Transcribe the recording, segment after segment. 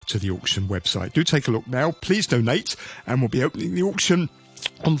to the auction website. Do take a look now. Please donate, and we'll be opening the auction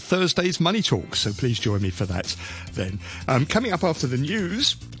on Thursday's Money Talk, so please join me for that then. Coming up after the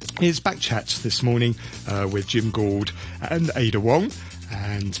news is Back Chat this morning with Jim Gould and Ada Wong,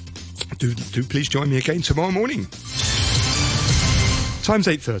 and do please join me again tomorrow morning. Time's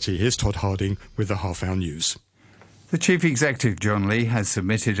 8:30. Here's Todd Harding with the half-hour news. The Chief Executive, John Lee, has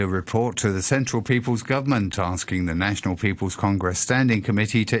submitted a report to the Central People's Government asking the National People's Congress Standing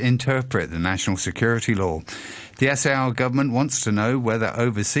Committee to interpret the national security law. The SAR government wants to know whether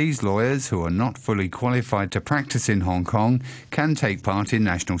overseas lawyers who are not fully qualified to practice in Hong Kong can take part in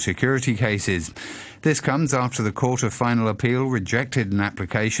national security cases. This comes after the Court of Final Appeal rejected an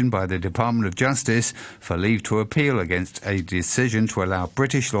application by the Department of Justice for leave to appeal against a decision to allow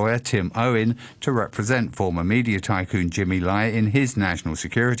British lawyer Tim Owen to represent former media tycoon Jimmy Lai in his national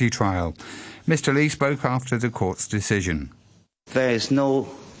security trial. Mr. Lee spoke after the court's decision. There is no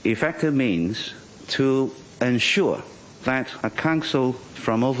effective means to ensure that a counsel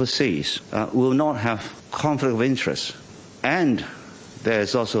from overseas will not have conflict of interest, and there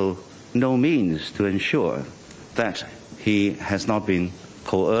is also no means to ensure that he has not been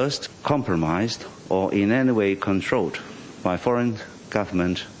coerced, compromised, or in any way controlled by foreign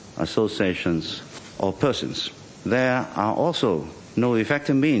government, associations, or persons. There are also no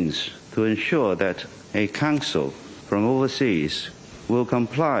effective means to ensure that a counsel from overseas will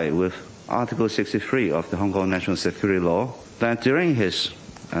comply with Article 63 of the Hong Kong National Security Law, that during his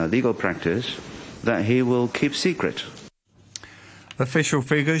legal practice, that he will keep secret. Official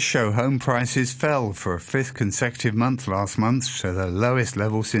figures show home prices fell for a fifth consecutive month last month to the lowest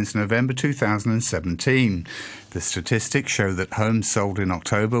level since November 2017. The statistics show that homes sold in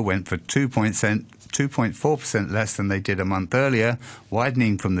October went for 2.4% less than they did a month earlier,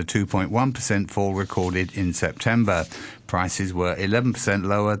 widening from the 2.1% fall recorded in September. Prices were 11%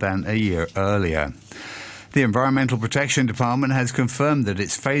 lower than a year earlier. The Environmental Protection Department has confirmed that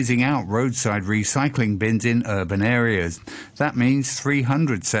it's phasing out roadside recycling bins in urban areas. That means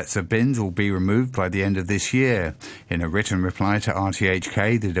 300 sets of bins will be removed by the end of this year. In a written reply to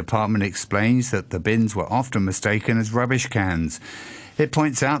RTHK, the department explains that the bins were often mistaken as rubbish cans. It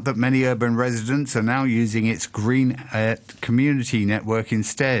points out that many urban residents are now using its Green Earth community network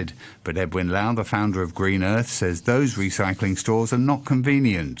instead. But Edwin Lau, the founder of Green Earth, says those recycling stores are not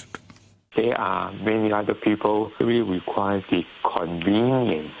convenient. There are many other people who require the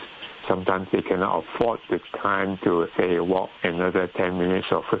convenience. Sometimes they cannot afford the time to, say, walk another 10 minutes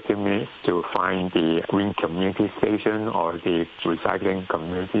or 15 minutes to find the green community station or the recycling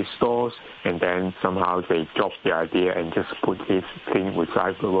community stores, and then somehow they drop the idea and just put this thing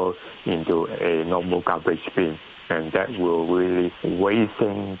recyclable into a normal garbage bin. And that will really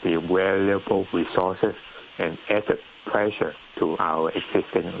wasting the valuable resources and added pressure to our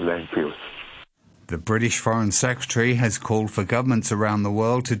existing landfills. The British Foreign Secretary has called for governments around the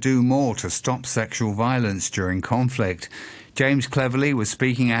world to do more to stop sexual violence during conflict. James Cleverly was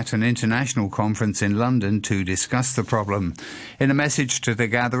speaking at an international conference in London to discuss the problem. In a message to the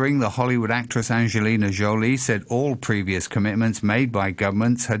gathering, the Hollywood actress Angelina Jolie said all previous commitments made by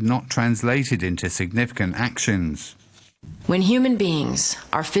governments had not translated into significant actions. When human beings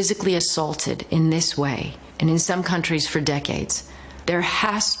are physically assaulted in this way, and in some countries for decades, there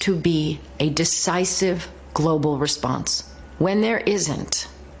has to be a decisive global response. When there isn't,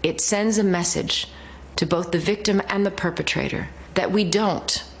 it sends a message to both the victim and the perpetrator that we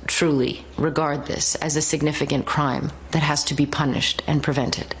don't truly regard this as a significant crime that has to be punished and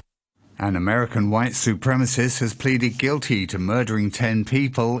prevented. An American white supremacist has pleaded guilty to murdering 10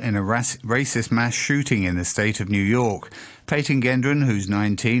 people in a racist mass shooting in the state of New York. Peyton Gendron, who's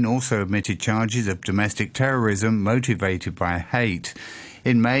 19, also admitted charges of domestic terrorism motivated by hate.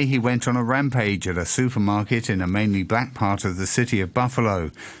 In May, he went on a rampage at a supermarket in a mainly black part of the city of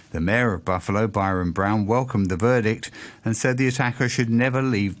Buffalo. The mayor of Buffalo, Byron Brown, welcomed the verdict and said the attacker should never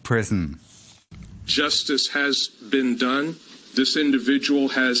leave prison. Justice has been done. This individual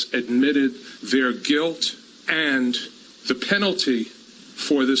has admitted their guilt, and the penalty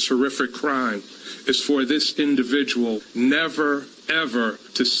for this horrific crime is for this individual never, ever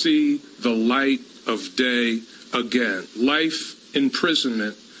to see the light of day again. Life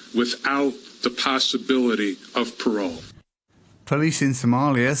imprisonment without the possibility of parole. Police in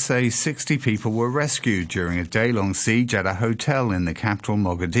Somalia say 60 people were rescued during a day-long siege at a hotel in the capital,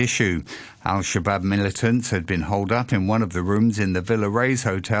 Mogadishu. Al-Shabaab militants had been holed up in one of the rooms in the Villa Reis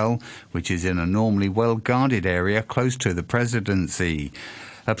Hotel, which is in a normally well-guarded area close to the presidency.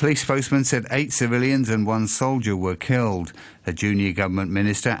 A police spokesman said 8 civilians and 1 soldier were killed. A junior government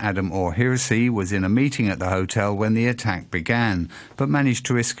minister, Adam O'Hirsi, was in a meeting at the hotel when the attack began, but managed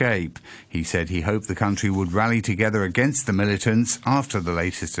to escape. He said he hoped the country would rally together against the militants after the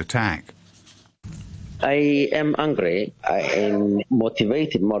latest attack. I am angry. I am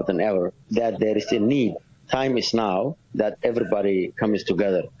motivated more than ever that there is a need. Time is now that everybody comes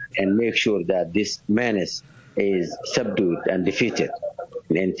together and make sure that this menace is subdued and defeated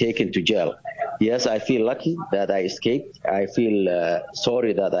and taken to jail. Yes, I feel lucky that I escaped. I feel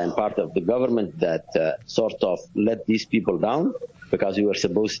sorry that I'm part of the government that sort of let these people down because we were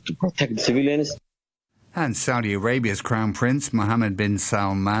supposed to protect the civilians. And Saudi Arabia's Crown Prince Mohammed bin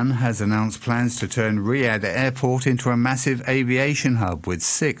Salman has announced plans to turn Riyadh Airport into a massive aviation hub with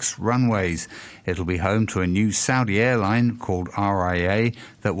 6 runways. It'll be home to a new Saudi airline called RIA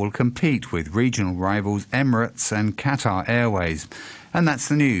that will compete with regional rivals Emirates and Qatar Airways. And that's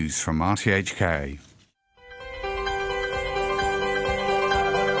the news from RTHK.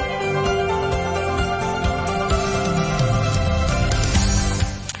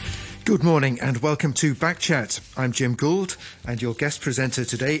 Good morning and welcome to Backchat. I'm Jim Gould and your guest presenter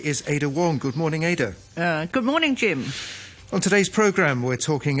today is Ada Wong. Good morning, Ada. Good morning, Jim. On today's programme, we're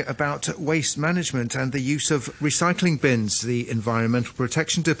talking about waste management and the use of recycling bins. The Environmental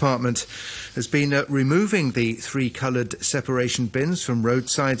Protection Department has been removing the 3-coloured separation bins from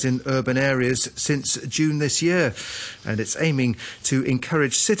roadsides in urban areas since June this year, and it's aiming to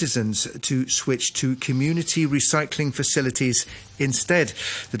encourage citizens to switch to community recycling facilities instead.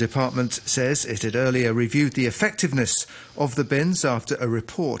 The department says it had earlier reviewed the effectiveness of the bins after a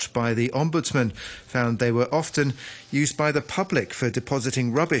report by the Ombudsman found they were often used by the public for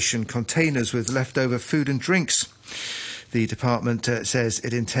depositing rubbish and containers with leftover food and drinks. The department says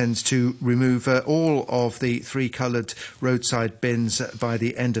it intends to remove all of the 3-coloured roadside bins by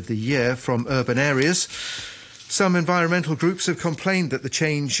the end of the year from urban areas. Some environmental groups have complained that the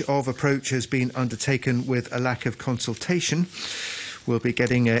change of approach has been undertaken with a lack of consultation. We'll be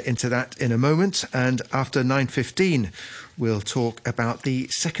getting into that in a moment, and after 9:15 we'll talk about the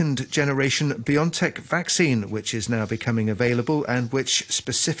second-generation BioNTech vaccine, which is now becoming available and which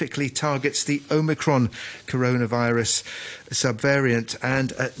specifically targets the Omicron coronavirus subvariant.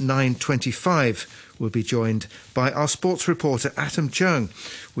 And at 9:25 we'll be joined by our sports reporter Chung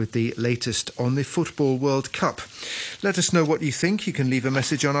with the latest on the Football World Cup. Let us know what you think. You can leave a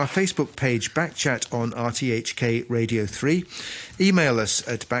message on our Facebook page, Backchat on RTHK Radio 3. Email us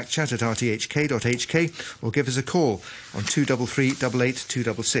at backchat@rthk.hk or give us a call on 233 88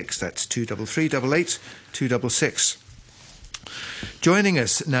 266. That's 233 88 266. Joining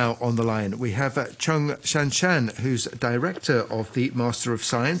us now on the line, we have Chung Shan-shan, who's Director of the Master of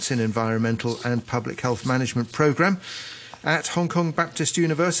Science in Environmental and Public Health Management Programme at Hong Kong Baptist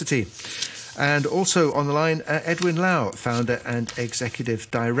University. And also on the line, Edwin Lau, Founder and Executive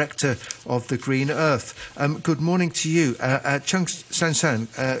Director of the Green Earth. Good morning to you. Chung Shan-shan,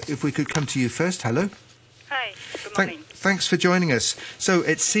 if we could come to you first. Hello. Hi, good morning. Thanks for joining us. So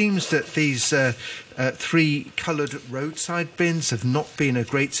it seems that these 3-coloured roadside bins have not been a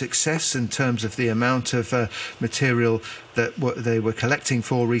great success in terms of the amount of material that they were collecting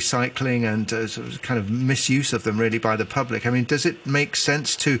for recycling and sort of kind of misuse of them really by the public. I mean, does it make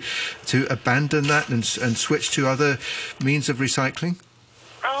sense to abandon that and switch to other means of recycling?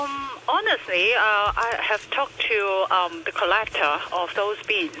 Honestly, I have talked to the collector of those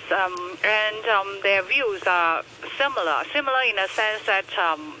bins, and their views are similar in a sense that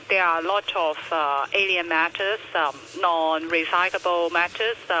there are a lot of alien matters, non-recyclable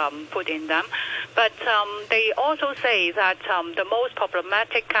matters put in them. But they also say that the most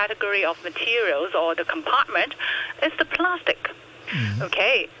problematic category of materials or the compartment is the plastic. Mm-hmm.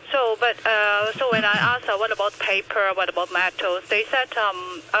 Okay, so when I asked what about paper, what about metals, they said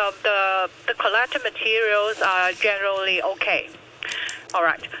the collected materials are generally okay. All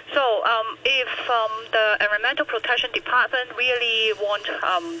right. So if the Environmental Protection Department really want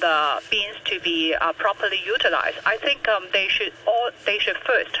the bins to be properly utilized, I think they should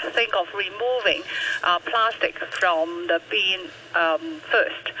first think of removing plastic from the bin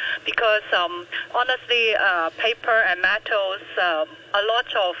first, because honestly, paper and metals, a lot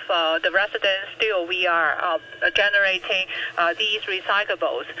of the residents still we are generating these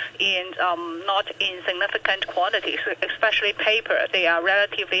recyclables in not insignificant quantities, especially paper. They are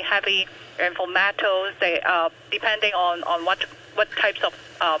relatively heavy, and for metals, they depending on what what types of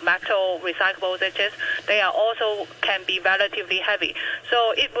metal recyclables it is, they are also can be relatively heavy.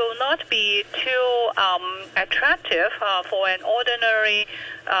 So it will not be too attractive for an ordinary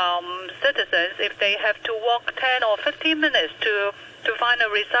citizens if they have to walk 10 or 15 minutes to find a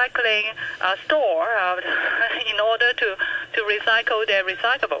recycling store in order to recycle their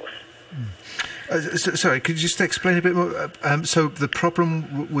recyclables. Sorry, could you just explain a bit more? So the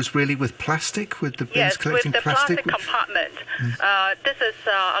problem was really with plastic, with the bins collecting plastic? Yes, with the plastic compartment. This is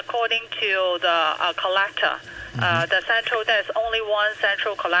according to the collector. The central, there's only one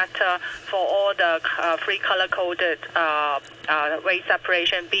central collector for all the free color-coded waste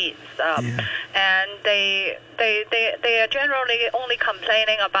separation bins. And they are generally only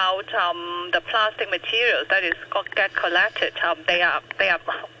complaining about the plastic materials that is get collected. They are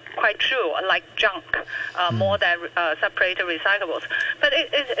quite true, like junk, more than separated recyclables. But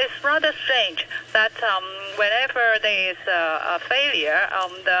it's rather strange that whenever there is a failure,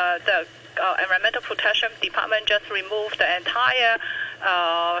 the Environmental Protection Department just removed the entire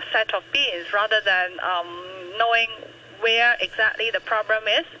set of bins rather than knowing where exactly the problem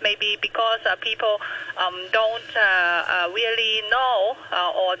is. Maybe because people don't really know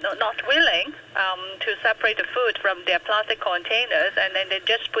or not willing to separate the food from their plastic containers, and then they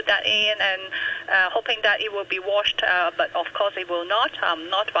just put that in and hoping that it will be washed, but of course it will not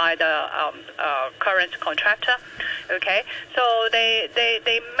by the current contractor. Okay, so they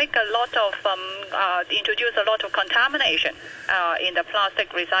make a lot of introduce a lot of contamination in the plastic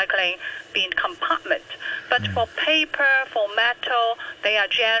recycling bin compartment. But for paper, for metal, they are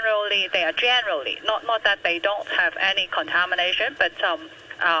generally not that they don't have any contamination, but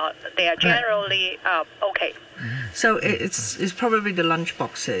they are generally okay. So it's probably the lunch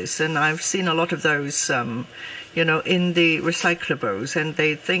boxes, and I've seen a lot of those, in the recyclables, and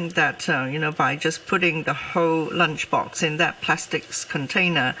they think that, by just putting the whole lunch box in that plastics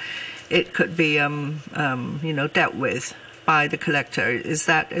container, it could be, dealt with by the collector. Is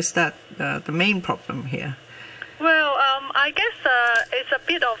that the main problem here? Well, I guess it's a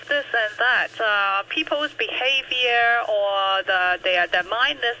bit of this and that. People's behavior or their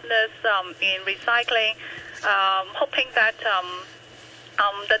mindlessness in recycling, hoping that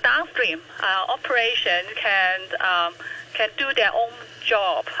the downstream operation can do their own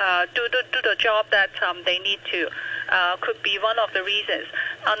job, do the job that they need to. Could be one of the reasons.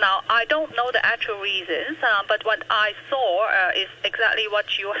 Now, I don't know the actual reasons, but what I saw is exactly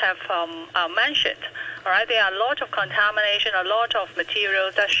what you have mentioned. All right, there are a lot of contamination, a lot of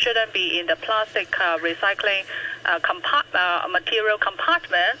materials that shouldn't be in the plastic recycling material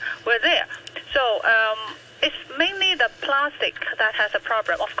compartment were there. So it's mainly the plastic that has a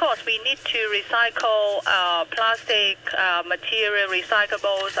problem. Of course, we need to recycle plastic material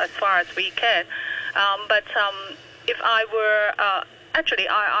recyclables as far as we can. But if I were actually,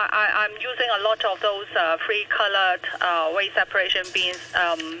 I'm using a lot of those free-colored waste separation bins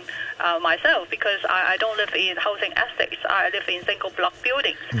myself because I don't live in housing estates. I live in single-block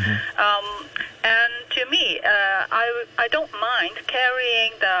buildings. And to me, I don't mind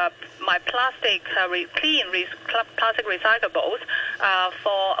carrying my plastic plastic recyclables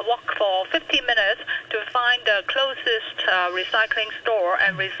walk for 15 minutes to find the closest recycling store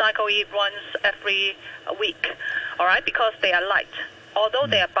and recycle it once every week. All right, because they are light. Although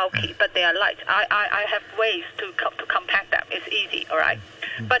they are bulky, but they are light. I have ways to compact them. It's easy, all right?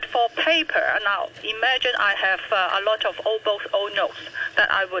 But for paper, now, imagine I have a lot of old books, old notes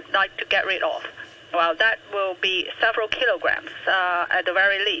that I would like to get rid of. Well, that will be several kilograms at the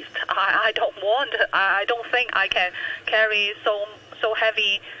very least. I don't think I can carry so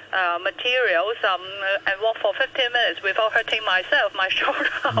heavy materials and walk for 15 minutes without hurting myself. My shoulder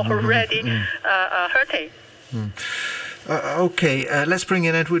already hurting. Okay, let's bring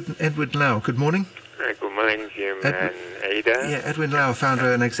in Edwin Lau. Good morning. Good morning, Jim and Ada. Yeah, Edwin Lau,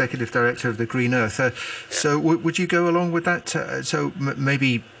 founder and executive director of the Green Earth. So would you go along with that? So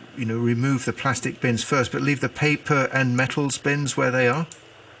maybe, remove the plastic bins first, but leave the paper and metals bins where they are?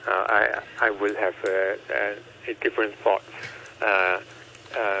 I will have a different thought.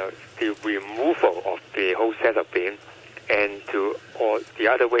 The removal of the whole set of bins, or the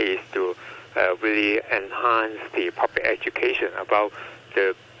other way is to really enhance the public education about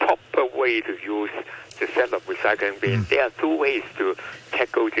the proper way to use the set of recycling bins. There are two ways to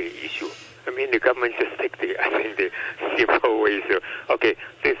tackle the issue. I mean, the government just take the simple way to, okay,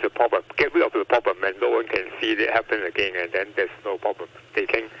 this is a problem. Get rid of the problem and no one can see it happen again, and then there's no problem. They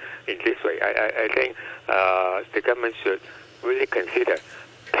think in this way. I think the government should really consider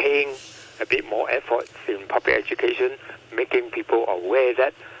paying a bit more effort in public education, making people aware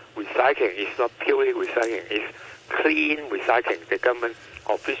that recycling is not purely recycling. It's clean recycling, the government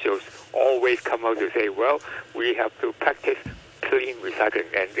officials always come out to say, well, we have to practice clean recycling,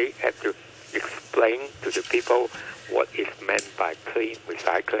 and they have to explain to the people what is meant by clean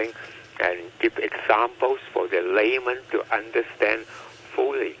recycling and give examples for the layman to understand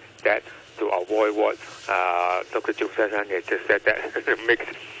fully that to avoid what Dr. Shan-shan has just said, that mix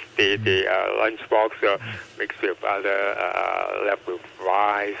the lunchbox mixed with other left with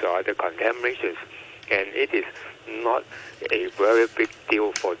rice or other contaminations. And it is not a very big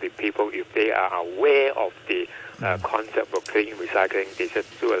deal for the people if they are aware of the concept of clean recycling. They just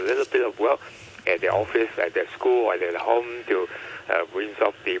do a little bit of work at the office, at the school, or at the home to rinse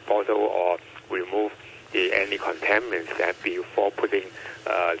off the bottle or remove any contaminants before putting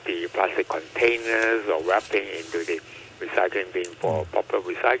the plastic containers or wrapping into the recycling bin for proper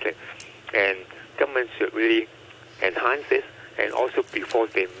recycling. And government should really enhance this, and also before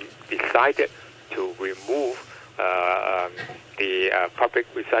they decided to remove the public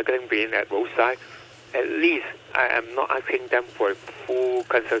recycling bin at roadside, at least I am not asking them for a full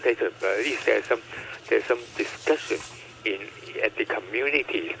consultation, but at least there's some discussion at the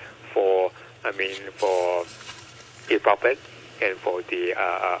communities for the public and for the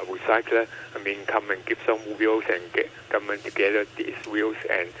recycler. Come and give some wheels and get government together these wheels,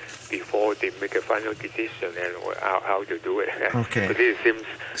 and before they make a final decision and how to do it. Okay. But it seems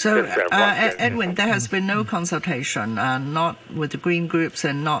so, Edwin, there has been no consultation, not with the green groups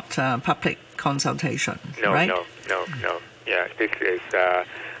and not public consultation, right? No. Yeah, this is.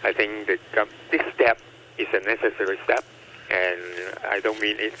 I think this step is a necessary step, and I don't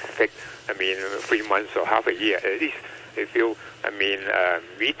mean it take 3 months or half a year. At least I feel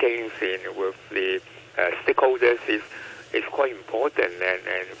meetings with the stakeholders is quite important,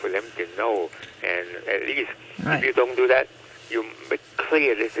 and for them to know. And at least if you don't do that, you make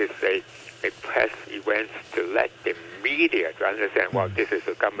clear this is a press event to let the media to understand. Well, this is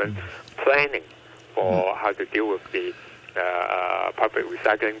the government planning for how to deal with the public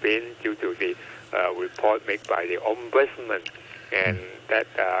recycling bin due to the report made by the ombudsman, and that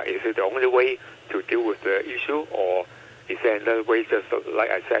is it the only way to deal with the issue, or is there another way? Just like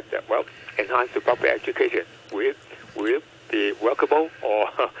I said, that enhance the public education. Will it be workable, or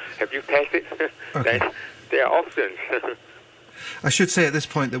have you tested? Okay. There are options. I should say at this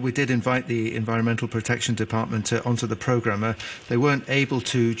point that we did invite the Environmental Protection Department onto the programme. They weren't able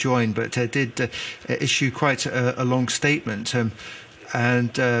to join, but did issue quite a long statement and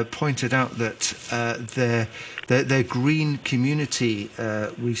pointed out that their green community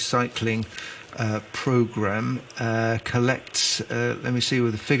recycling program collects, let me see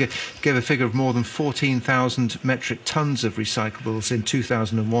with the figure, gave a figure of more than 14,000 metric tons of recyclables in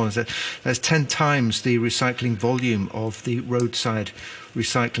 2001. That's 10 times the recycling volume of the roadside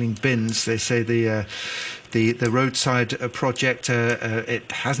recycling bins. They say the roadside project, it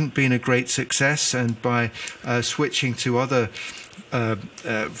hasn't been a great success, and by switching to another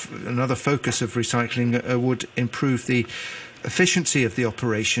focus of recycling would improve the efficiency of the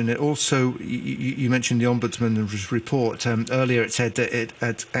operation. It also, you mentioned the Ombudsman's report earlier. It said that it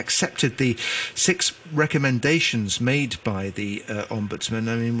had accepted the 6 recommendations made by the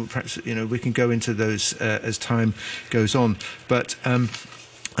Ombudsman. Perhaps we can go into those as time goes on. But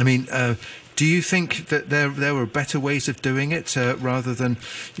do you think that there were better ways of doing it rather than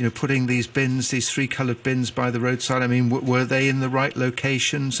putting these bins, these 3-coloured bins by the roadside? Were they in the right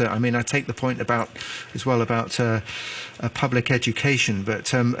locations? I take the point about public education, but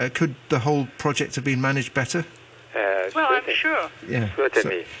could the whole project have been managed better? Well, I'm sure. Yeah.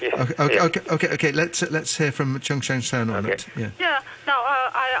 Certainly. Okay. Let's hear from Chung Shan-shan on it. Yeah. Now,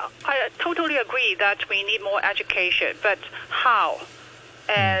 I totally agree that we need more education, but how?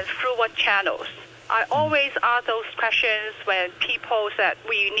 And through what channels? I always ask those questions when people said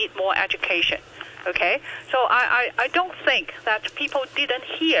we need more education. Okay, so I don't think that people didn't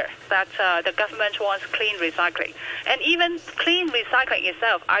hear that the government wants clean recycling. And even clean recycling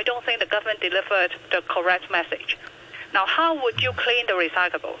itself, I don't think the government delivered the correct message. Now, how would you clean the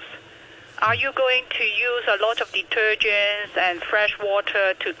recyclables? Are you going to use a lot of detergents and fresh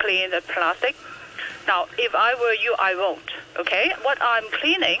water to clean the plastic? Now, if I were you, I won't, okay? What I'm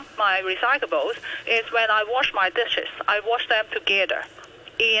cleaning, my recyclables, is when I wash my dishes. I wash them together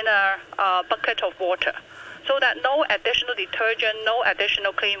in a bucket of water, so that no additional detergent, no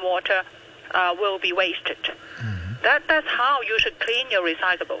additional clean water will be wasted. Mm-hmm. That's how you should clean your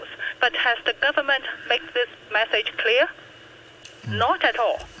recyclables. But has the government made this message clear? Mm-hmm. Not at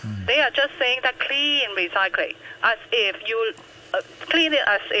all. Mm-hmm. They are just saying that clean recycling, as if you clean it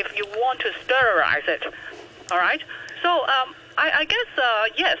as if you want to sterilize it. All right? So I guess,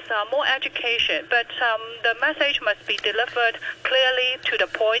 yes, more education, but the message must be delivered clearly to the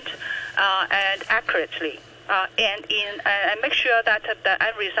point and accurately, and make sure that the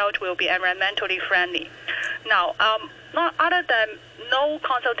end result will be environmentally friendly. Now, not other than no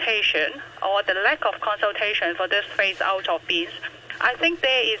consultation or the lack of consultation for this phase out of beans, I think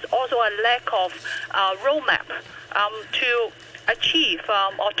there is also a lack of roadmap to achieve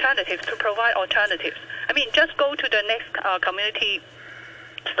alternatives, to provide alternatives. I mean, just go to the next community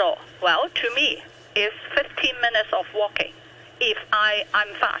store. Well, to me, it's 15 minutes of walking if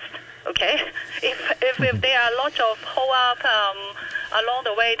I'm fast, okay? If there are lots of hold-up along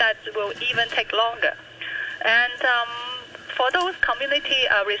the way, that will even take longer. And for those community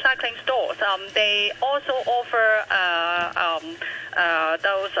recycling stores, they also offer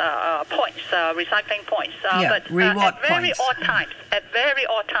those points, recycling points. But reward at very points. At very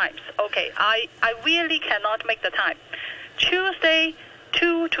odd times. Okay, I really cannot make the time. Tuesday,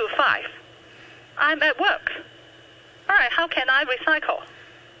 2 to 5. I'm at work. All right, how can I recycle?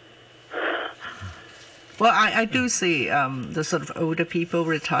 Well, I do see the sort of older people,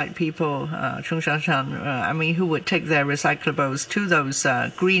 retired people, Chung, Shan-shan, I mean, who would take their recyclables to those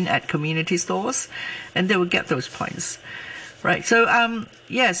green at community stores, and they would get those points, right? So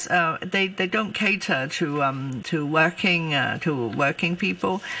yes, they don't cater to working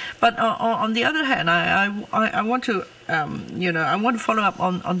people, but on the other hand, I want to I want to follow up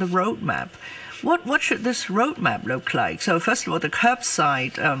on the roadmap. What should this roadmap look like? So first of all, the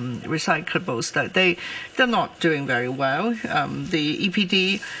curbside recyclables, they're not doing very well. The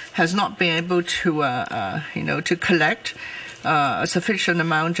EPD has not been able to to collect a sufficient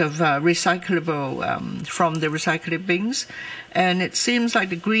amount of recyclable from the recycling bins, and it seems like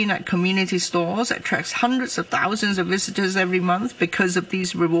the green at community stores attracts hundreds of thousands of visitors every month because of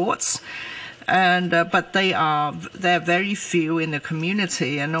these rewards. And but they're very few in the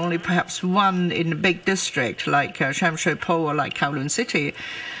community, and only perhaps one in a big district like Shan-shan or like Kowloon City.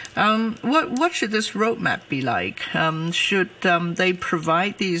 What should this roadmap be like? Should they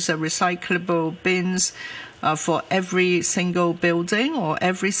provide these recyclable bins for every single building or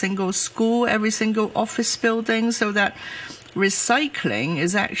every single school, every single office building, so that recycling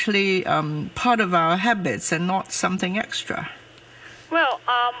is actually part of our habits and not something extra? Well,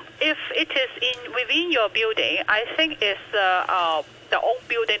 if it is within your building, I think it's the own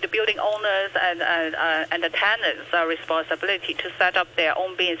building, the building owners and the tenants' responsibility to set up their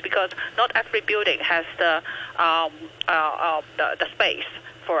own bins, because not every building has the space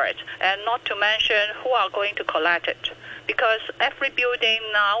for it, and not to mention who are going to collect it. Because every building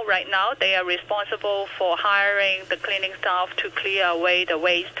right now, they are responsible for hiring the cleaning staff to clear away the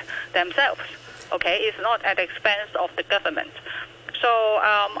waste themselves. Okay, it's not at the expense of the government. So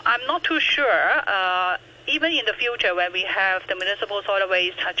I'm not too sure, even in the future when we have the municipal solid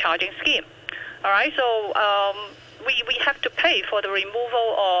waste charging scheme. All right, so we have to pay for the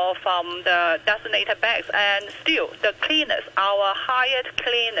removal of the designated bags, and still the cleaners, our hired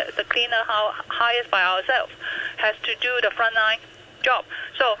cleaners, the cleaner hired by ourselves, has to do the frontline job.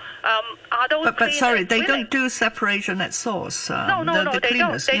 So are those but sorry, they willing? don't do separation at source. No, the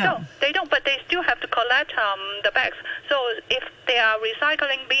cleaners, they don't, but they still have to collect the bags. So if there are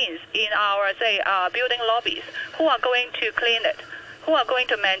recycling bins in our, say, building lobbies, who are going to clean it? Who are going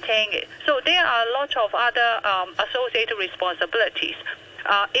to maintain it? So there are lots of other associated responsibilities.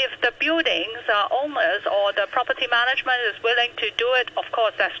 If the buildings owners or the property management is willing to do it, of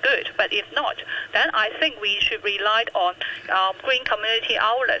course, that's good. But if not, then I think we should rely on green community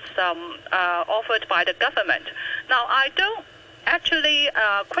outlets offered by the government. Now, I don't actually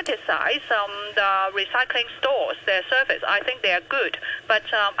criticize the recycling stores, their service. I think they are good. But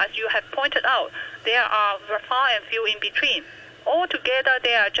as you have pointed out, there are far and few in between. Altogether,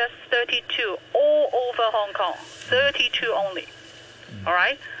 there are just 32 all over Hong Kong, 32 only. All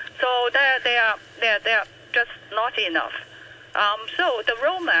right, so they are just not enough. So the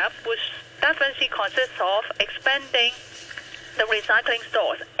roadmap would definitely consist of expanding the recycling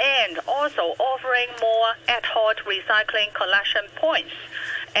stores and also offering more ad hoc recycling collection points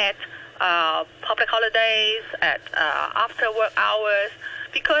at public holidays, at after work hours,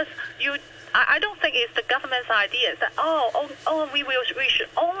 because I don't think it's the government's idea that we should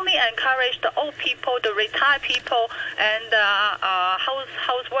only encourage the old people, the retired people, and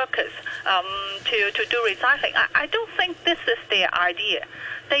house workers to do recycling. I don't think this is their idea.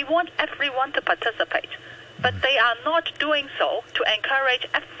 They want everyone to participate, but they are not doing so to encourage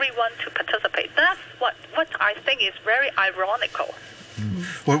everyone to participate. That's what I think is very ironical.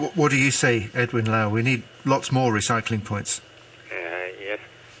 Well, what do you say, Edwin Lau? We need lots more recycling points. Yes,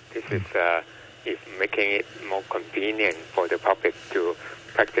 this is if making it more convenient for the public to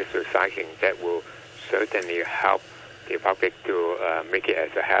practice recycling, that will certainly help the public to make it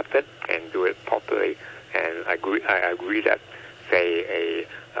as a habit and do it properly. And I agree that, say,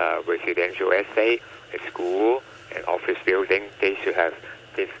 a residential estate, a school, an office building, they should have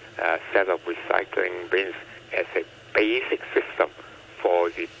this set of recycling bins as a basic system for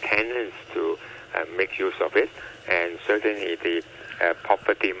the tenants to make use of it. And certainly the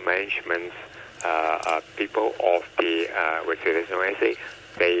property management people of the residential estate,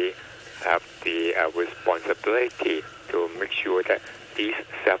 they have the responsibility to make sure that these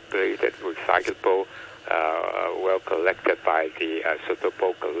separated recyclable well collected by the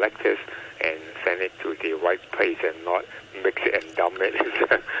suitable collectors and send it to the right place and not mix it and dump it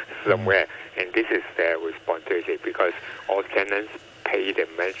somewhere. And this is their responsibility, because all tenants pay the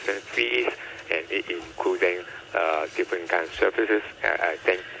management fees, and including different kinds of services. I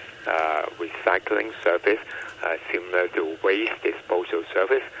think recycling service, similar to waste disposal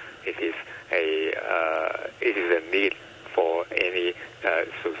service, it is a need for any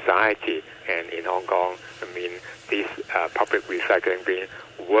society. And in Hong Kong, I mean, these public recycling bins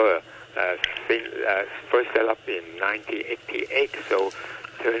were first set up in 1988, so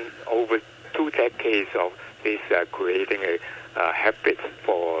over 2 decades of this creating a habit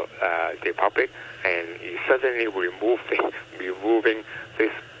for the public, and suddenly removing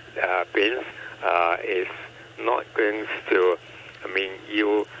this bins is not going to, I mean,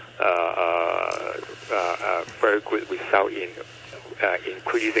 yield very good result in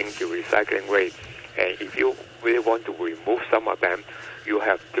increasing the recycling rate. And if you really want to remove some of them, you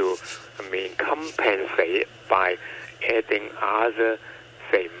have to, I mean, compensate by adding other,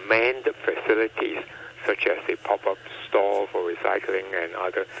 say, manned facilities, such as a pop-up store for recycling and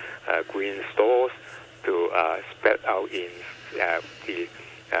other green stores to spread out in the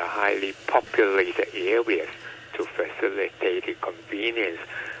highly populated areas to facilitate the convenience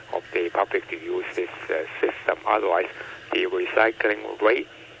of the public to use this system. Otherwise, the recycling rate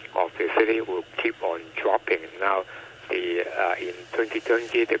of the city will keep on dropping. Now, in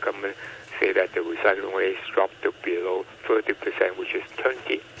 2020, the government say that the recycling rate dropped to below 30%, which is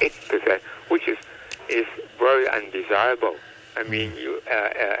 28%, which is very undesirable. I mean,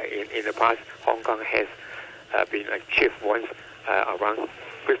 in the past, Hong Kong has been achieved once around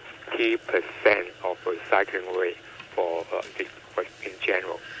 50% of recycling rate for in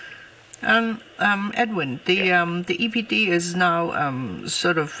general. Edwin, the EPD is now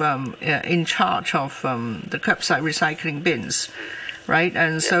sort of in charge of the curbside recycling bins, right?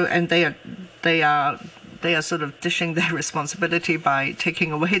 And so, and they are sort of dishing their responsibility by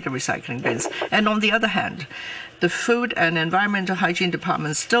taking away the recycling bins. And on the other hand, the Food and Environmental Hygiene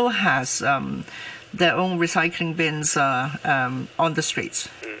Department still has their own recycling bins on the streets.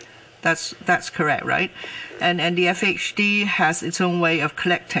 That's correct, right? And the FHD has its own way of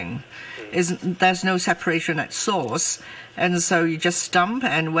collecting. There's no separation at source, and so you just dump,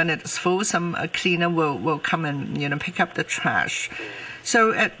 and when it's full, some cleaner will come and pick up the trash.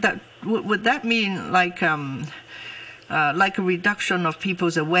 So would that mean like a reduction of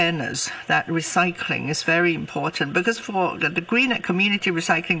people's awareness that recycling is very important? Because for the green at community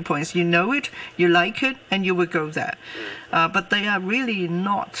recycling points, you know it, you like it, and you will go there. But they are really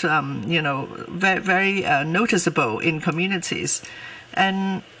not, very, very noticeable in communities.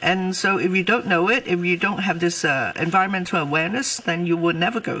 And so if you don't know it, if you don't have this environmental awareness, then you will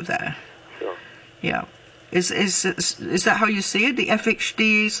never go there. Sure. Yeah. Is that how you see it? The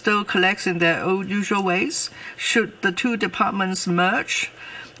FHD still collects in their old usual ways? Should the two departments merge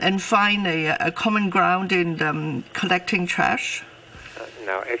and find a common ground in collecting trash?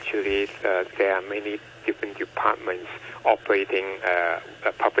 Now, actually, there are many different departments operating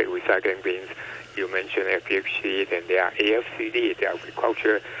public recycling bins. You mentioned FHD, then there are AFCD, the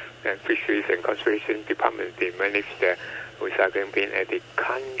Agriculture and Fisheries and Conservation Department. They manage the recycling bin at the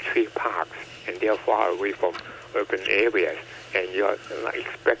country parks, and they are far away from urban areas. And you are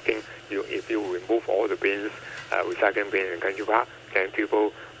expecting, if you remove all the bins, recycling bins in country park, then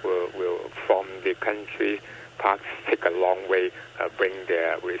people will from the country parks take a long way, bring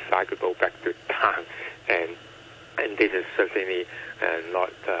their recyclable back to town, and this is certainly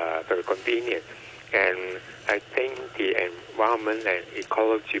not very convenient. And I think the Environment and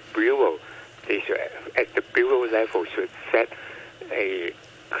Ecology Bureau, they should, at the bureau level, should set a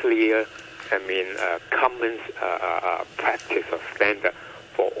clear, common practice or standard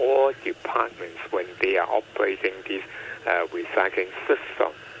for all departments when they are operating this recycling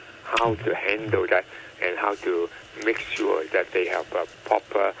system. how to handle that and how to make sure that they have a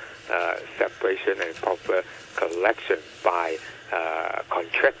proper separation and proper collection by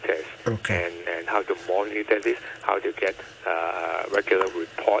contractors, and how to monitor this, how to get regular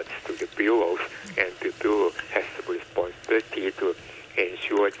reports to the bureaus, and the bureau has the responsibility to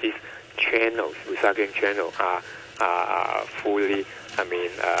ensure these channels, recycling channels, are fully,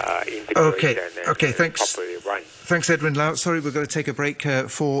 integrated and properly run. Thanks, Edwin Lau. Sorry, we're going to take a break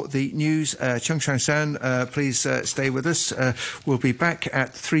for the news. Chung, Shan-shan, please stay with us. We'll be back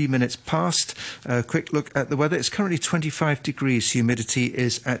at 3 minutes past. Quick look at the weather. It's currently 25 degrees. Humidity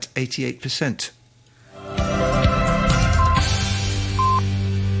is at 88%.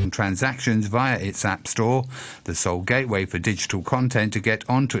 Transactions via its app store, the sole gateway for digital content to get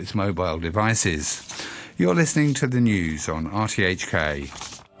onto its mobile devices. You're listening to the news on RTHK.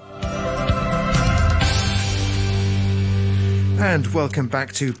 And welcome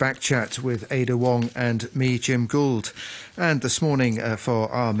back to Backchat with Ada Wong and me, Jim Gould. And this morning,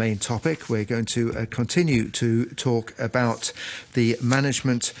 for our main topic, we're going to continue to talk about the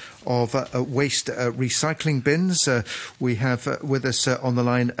management of waste recycling bins. We have with us on the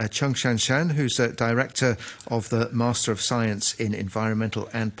line Chung, Shan-shan, who's Director of the Master of Science in Environmental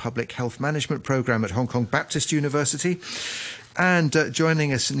and Public Health Management Programme at Hong Kong Baptist University. And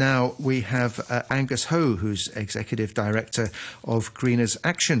joining us now, we have Angus Ho, who's Executive Director of Greeners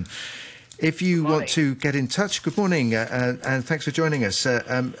Action. If you want to get in touch, good morning, and thanks for joining us.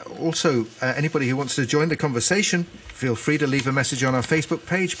 Also, anybody who wants to join the conversation, feel free to leave a message on our Facebook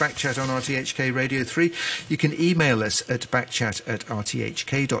page, Backchat on RTHK Radio 3. You can email us at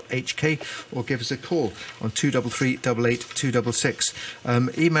backchat@rthk.hk or give us a call on 233 88 266.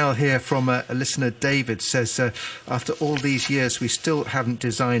 Email here from a listener, David, says, after all these years, we still haven't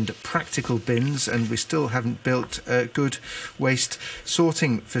designed practical bins and we still haven't built good waste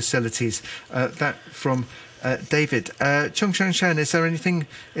sorting facilities. That from David. Chung, Shan-shan, is there anything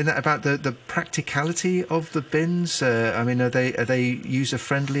in that about the practicality of the bins? Are they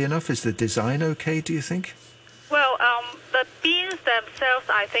user-friendly enough? Is the design okay, do you think? Well, the bins themselves,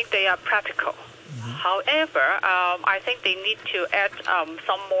 I think they are practical. Mm-hmm. However, I think they need to add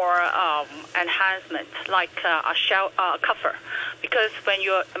some more enhancement, like a cover, because when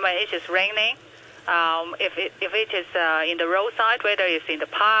it is raining, if it is in the roadside, whether it's in the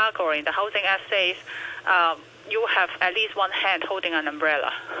park or in the housing estates, you have at least one hand holding an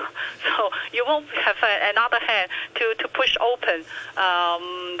umbrella. So you won't have another hand to push open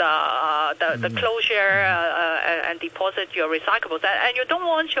the closure and deposit your recyclables. And you don't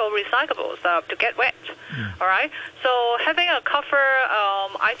want your recyclables to get wet. All right? So having a cover,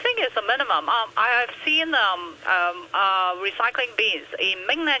 I think is a minimum. I have seen recycling bins in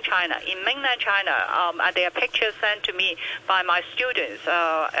mainland China. And there are pictures sent to me by my students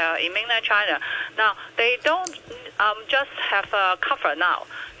in mainland China. Now, they don't just have a cover now.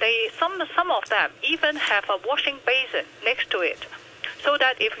 Some of them even have a washing basin next to it, so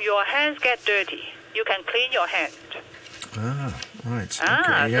that if your hands get dirty, you can clean your hands. Ah, right.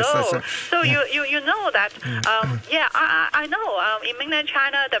 Okay. Yes, so you know that. I know. In mainland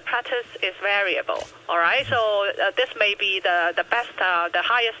China, the practice is variable. All right. So this may be the best, the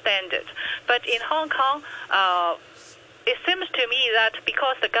highest standard. But in Hong Kong, it seems to me that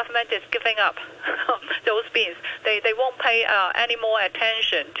because the government is giving up those bins, they won't pay any more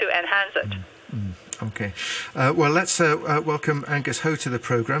attention to enhance it. Okay. Well, let's welcome Angus Ho to the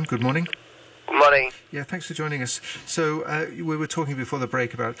programme. Good morning. Good morning. Yeah, thanks for joining us. So we were talking before the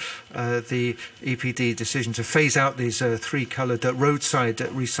break about the EPD decision to phase out these three-coloured roadside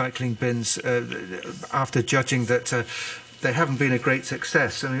recycling bins after judging that they haven't been a great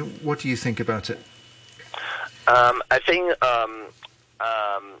success. I mean, what do you think about it? I think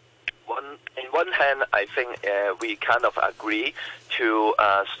in one hand, I think we kind of agree to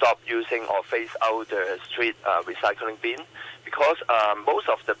stop using or phase out the street recycling bin, because most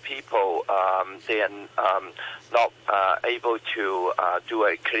of the people, they are not able to do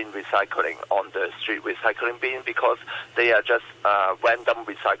a clean recycling on the street recycling bin, because they are just random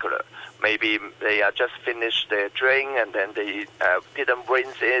recycler. Maybe they are just finished their drink and then they didn't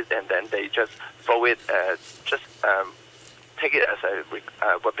rinse it, and then they just throw it, take it as a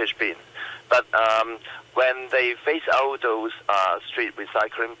rubbish bin. But when they phase out those street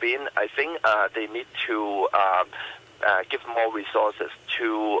recycling bin, I think they need to give more resources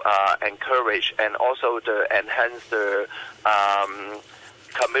to encourage and also to enhance the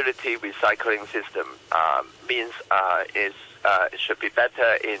community recycling system. Means is it should be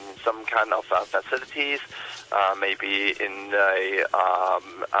better in some kind of facilities, maybe in the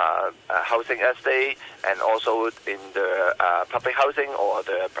housing estate, and also in the public housing or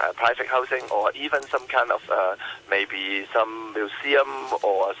the private housing, or even some kind of maybe some museum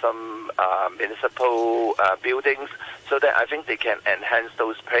or some municipal buildings, so that I think they can enhance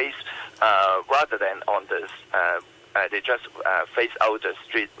those places rather than on this. They just phase out the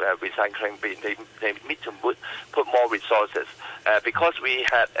street recycling bin. They need to put more resources. Because we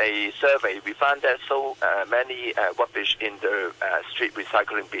had a survey, we found that so many rubbish in the street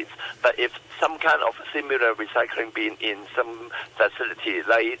recycling bins. But if some kind of similar recycling bin in some facility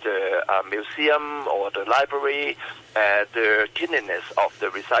like the museum or the library, the cleanliness of the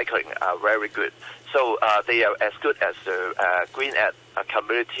recycling are very good. So they are as good as the Green at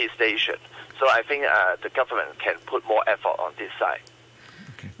community station. So I think the government can put more effort on this side.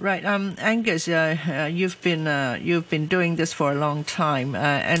 Right, Angus, you've been doing this for a long time,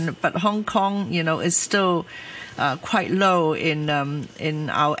 but Hong Kong, is still quite low in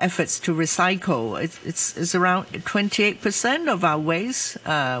our efforts to recycle. It's around 28% of our waste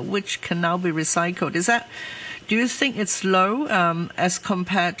which can now be recycled. Do you think it's low as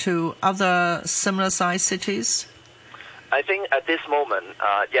compared to other similar-sized cities? I think at this moment,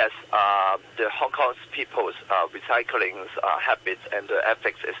 yes, the Hong Kong people's recycling habits and the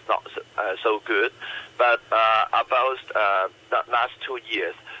ethics is not so good. But about the last 2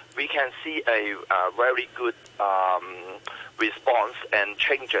 years, we can see a very good response and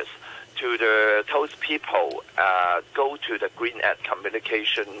changes to those people go to the Green at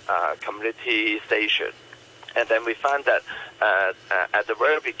communication community station. And then we found that at the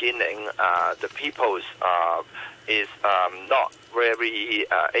very beginning, the people's is not very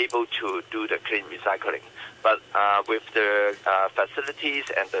able to do the clean recycling. But with the facilities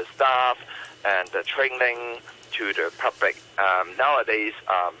and the staff and the training to the public, nowadays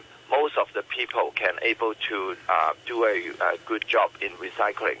most of the people can able to do a good job in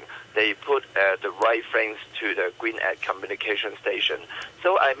recycling. They put the right things to the Green at communication station.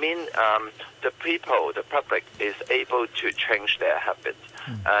 So I mean, the people, the public, is able to change their habits,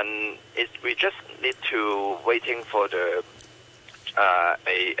 and we just need to waiting for the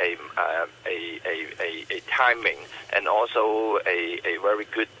a timing and also a very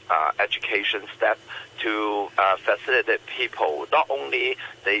good education step to facilitate people. Not only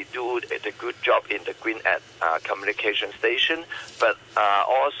they do the good job in the Green at communication station, but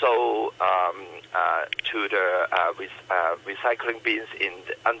also to the recycling bins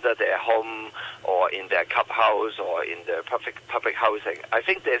under their home or in their club house or in the public housing. I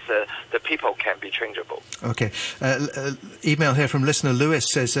think the people can be changeable. Okay. Email here from listener Lewis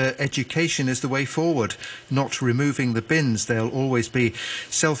says education is the way forward, not removing the bins. There'll always be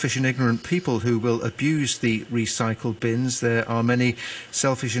selfish and ignorant people who will abuse the recycled bins. There are many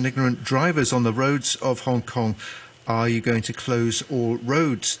selfish and ignorant drivers on the roads of Hong Kong. Are you going to close all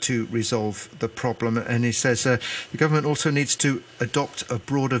roads to resolve the problem? And he says the government also needs to adopt a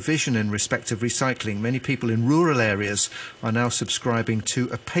broader vision in respect of recycling. Many people in rural areas are now subscribing to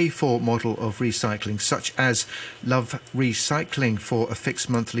a pay-for model of recycling, such as Love Recycling for a fixed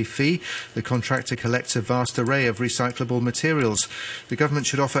monthly fee. The contractor collects a vast array of recyclable materials. The government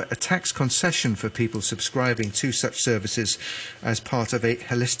should offer a tax concession for people subscribing to such services as part of a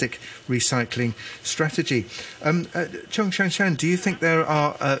holistic recycling strategy. Chung, Shan-shan, do you think there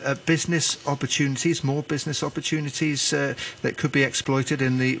are business opportunities, more business opportunities that could be exploited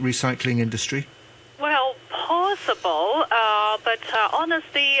in the recycling industry? Well, possible, but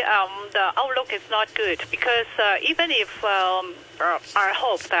honestly, the outlook is not good because even if I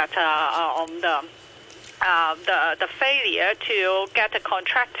hope that the failure to get a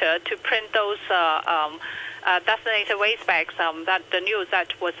contractor to print those designated waste bags, that the news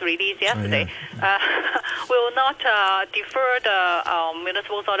that was released yesterday, will not defer the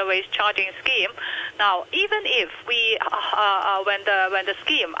municipal solid waste charging scheme. Now, even if we, when the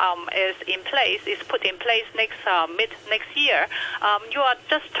scheme is put in place mid next year, you are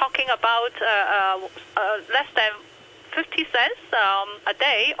just talking about less than 50 cents a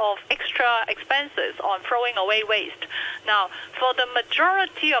day of extra expenses on throwing away waste. Now, for the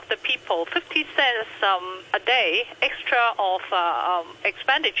majority of the people, 50 cents a day extra of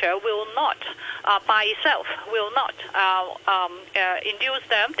expenditure will not, by itself, will not induce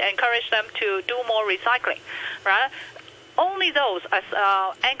them, encourage them to do more recycling, right? Only those, as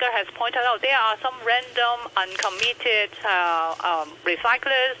Anger has pointed out, there are some random, uncommitted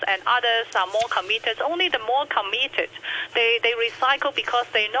recyclers, and others are more committed. Only the more committed, they recycle because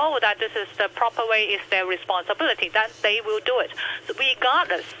they know that this is the proper way, is their responsibility, that they will do it,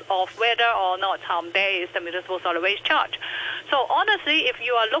 regardless of whether or not there is the municipal solid waste charge. So honestly, if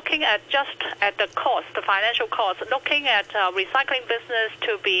you are looking at just at the cost, the financial cost, looking at recycling business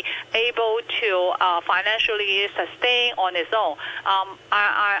to be able to financially sustain on its own,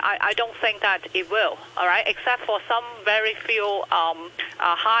 I don't think that it will. All right, except for some very few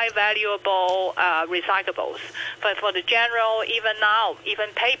high valuable recyclables. But for the general, even now, even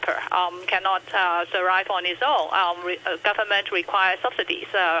paper cannot survive on its own. Government requires subsidies.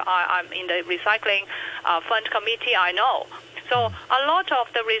 I'm in the recycling fund committee, I know. So a lot of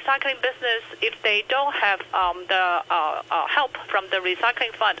the recycling business, if they don't have the help from the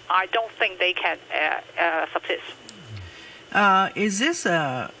recycling fund, I don't think they can subsist. Is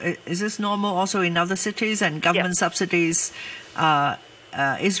this normal also in other cities, and government subsidies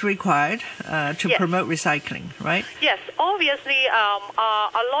is required to promote recycling, right? Yes, obviously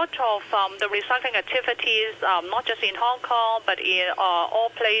a lot of the recycling activities, not just in Hong Kong, but in all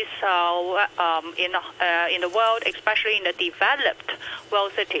places in the world, especially in the developed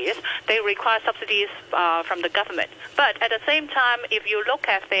world cities, they require subsidies from the government. But at the same time, if you look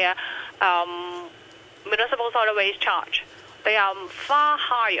at their municipal solid waste charge, they are far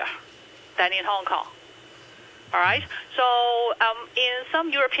higher than in Hong Kong. All right. So in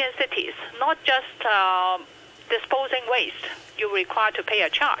some European cities, not just disposing waste, you require to pay a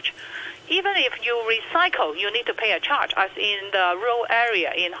charge. Even if you recycle, you need to pay a charge, as in the rural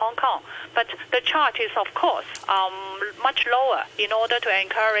area in Hong Kong. But the charge is, of course, much lower in order to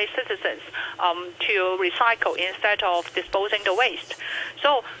encourage citizens to recycle instead of disposing the waste.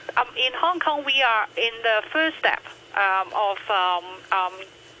 So in Hong Kong, we are in the first step of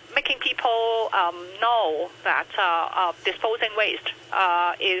making people know that disposing waste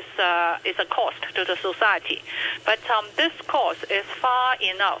is a cost to the society. But this cost is far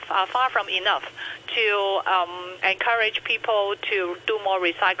from enough to encourage people to do more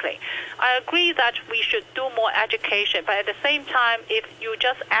recycling. I agree that we should do more education, but at the same time, if you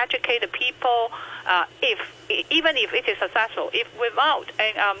just educate the people, even if it is successful, if without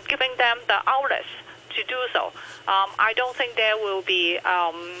giving them the outlets to do so, I don't think there will be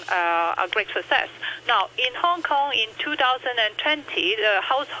a great success. Now, in Hong Kong in 2020, the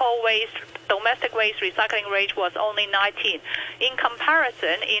household waste, domestic waste recycling rate was only 19. In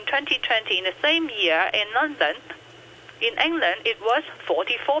comparison, in 2020, in the same year in London, in England, it was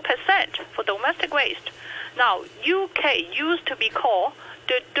 44% for domestic waste. Now, UK used to be called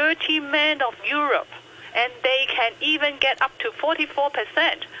the dirty man of Europe, and they can even get up to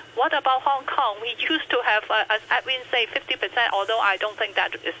 44%. What about Hong Kong? We used to have, as Edwin say, 50%, although I don't think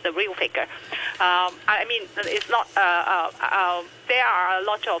that is the real figure. I mean, it's not. There are a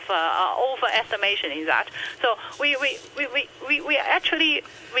lot of overestimation in that. So we are actually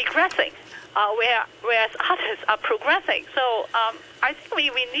regressing, whereas others are progressing. So I think we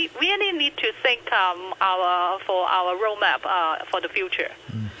really need to think for our roadmap for the future.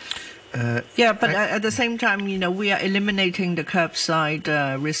 But at the same time, we are eliminating the curbside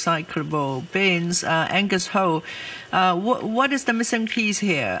recyclable bins. Angus Ho, what is the missing piece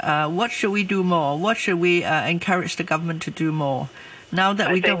here? What should we do more? What should we encourage the government to do more now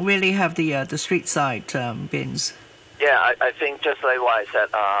that we don't really have the street side bins? Yeah, I think just like what I said,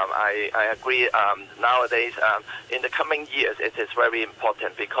 I agree. Nowadays, in the coming years, it is very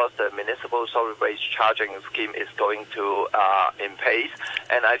important because the municipal solid waste charging scheme is going to in pace,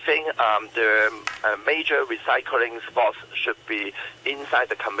 and I think the major recycling spots should be inside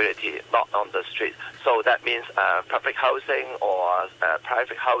the community, not on the street. So that means public housing or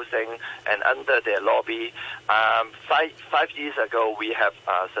private housing, and under their lobby. 5 years ago, we have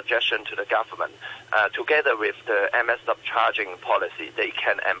a suggestion to the government. Together with the MS charging policy, they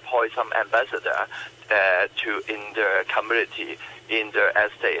can employ some ambassador in the community, in the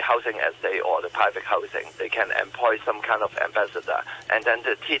estate, housing estate or the private housing. They can employ some kind of ambassador, and then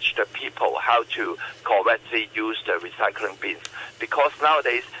to teach the people how to correctly use the recycling bins. Because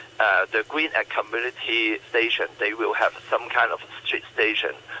nowadays, the green and community station, they will have some kind of street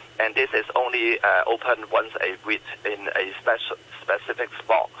station, and this is only open once a week in a specific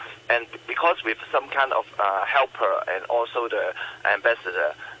spot. And because with some kind of helper and also the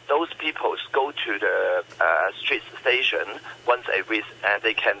ambassador, those people go to the street station once a week, and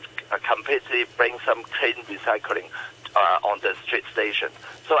they can completely bring some clean recycling on the street station.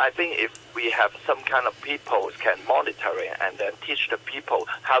 So I think if we have some kind of people can monitor it and then teach the people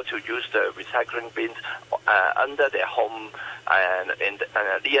how to use the recycling bins under their home and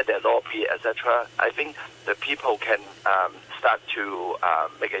near their lobby, etc., I think the people can start to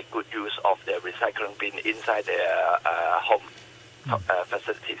make a good use of their recycling bin inside their home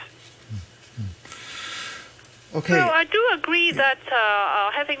facilities. Okay. Well, I do agree that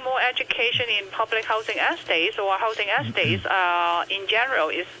having more education in public housing estates or housing estates in general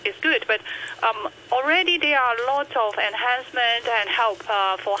is good. But already there are lots of enhancement and help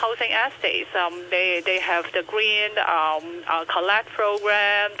for housing estates. They have the green collect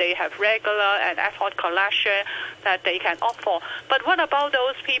program. They have regular and ad hoc collection that they can opt for. But what about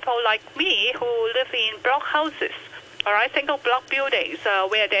those people like me who live in block houses? All right, single block buildings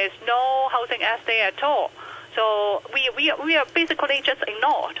where there's no housing estate at all. So we are basically just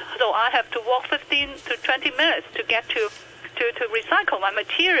ignored. So I have to walk 15 to 20 minutes to get to recycle my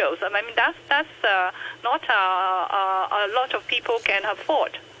materials. I mean, that's not a lot of people can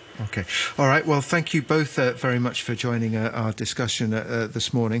afford. Okay. All right. Well, thank you both very much for joining our discussion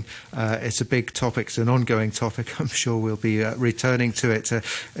this morning. It's a big topic. It's an ongoing topic. I'm sure we'll be returning to it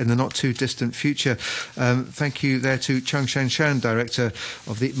in the not too distant future. Thank you there to Chung, Shan-shan, Director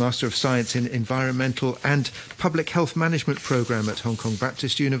of the Master of Science in Environmental and Public Health Management Programme at Hong Kong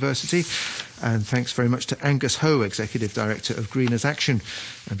Baptist University. And thanks very much to Angus Ho, Executive Director of Greeners Action.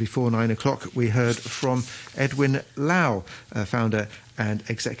 And before 9 o'clock, we heard from Edwin Lau, founder and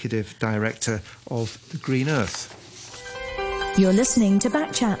Executive Director of the Green Earth. You're listening to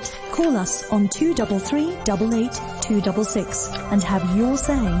Backchat. Call us on 233 88 266 and have your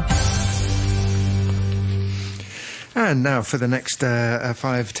say. And now for the next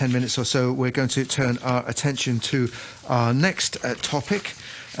 5-10 minutes or so, we're going to turn our attention to our next topic,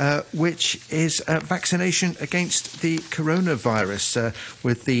 which is vaccination against the coronavirus,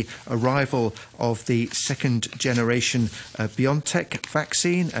 with the arrival of the second generation BioNTech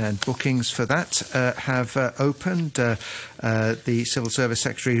vaccine, and bookings for that have opened. The Civil Service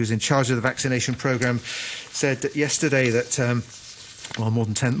Secretary, who's in charge of the vaccination programme, said yesterday that more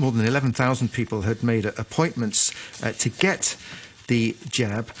than 11,000 people had made appointments to get the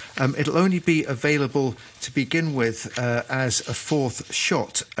jab. It'll only be available to begin with as a fourth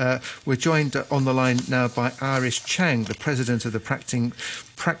shot. We're joined on the line now by Iris Chang, the president of the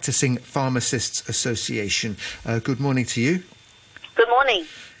Practicing Pharmacists Association. Good morning to you. Good morning.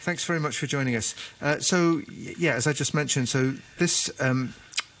 Thanks very much for joining us. So, as I just mentioned, so this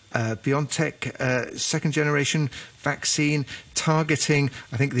BioNTech second generation vaccine targeting,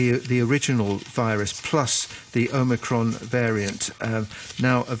 I think, the original virus plus the Omicron variant,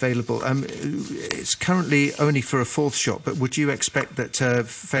 now available. It's currently only for a fourth shot, but would you expect that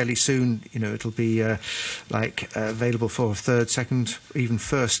fairly soon, it'll be available for a third, second, even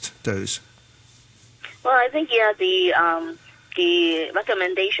first dose? Well, I think, the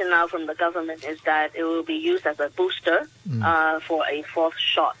recommendation now from the government is that it will be used as a booster for a fourth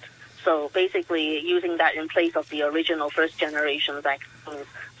shot. So basically using that in place of the original first-generation vaccines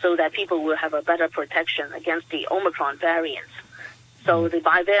so that people will have a better protection against the Omicron variants. So the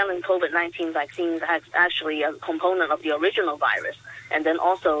bivalent COVID-19 vaccine is actually a component of the original virus, and then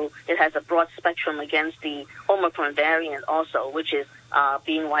also it has a broad spectrum against the Omicron variant also, which is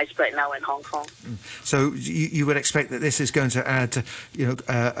being widespread now in Hong Kong. So you would expect that this is going to add,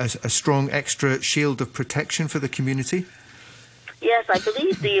 a strong extra shield of protection for the community? Yes, I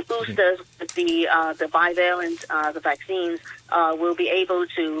believe the boosters, the bivalent the vaccines will be able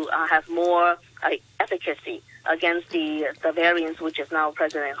to have more efficacy against the variants which is now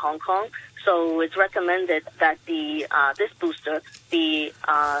present in Hong Kong. So it's recommended that this booster be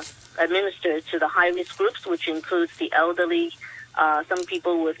administered to the high-risk groups, which includes the elderly, some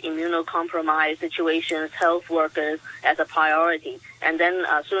people with immunocompromised situations, health workers as a priority, and then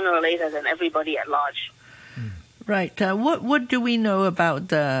sooner or later then everybody at large. Right. What do we know about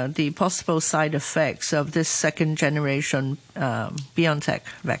the possible side effects of this second generation BioNTech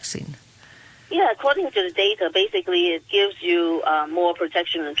vaccine? Yeah, according to the data, basically it gives you more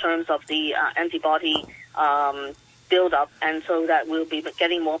protection in terms of the antibody buildup, and so that we'll be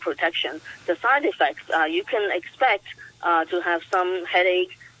getting more protection. The side effects, you can expect to have some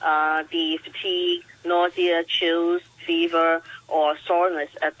headache, the fatigue, nausea, chills, fever, or soreness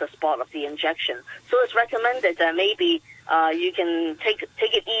at the spot of the injection. So it's recommended that maybe you can take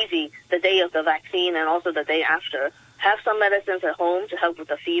it easy the day of the vaccine and also the day after. Have some medicines at home to help with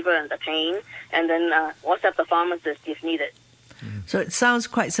the fever and the pain, and then WhatsApp the pharmacist if needed. So it sounds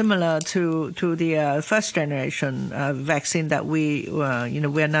quite similar to the first generation vaccine that we are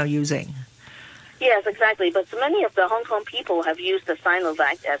now using. Yes, exactly. But many of the Hong Kong people have used the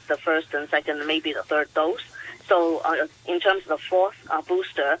Sinovac as the first and second and maybe the third dose. So in terms of the fourth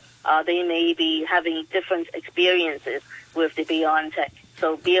booster, they may be having different experiences with the BioNTech.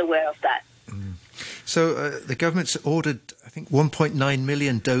 So be aware of that. So the government's ordered, I think, 1.9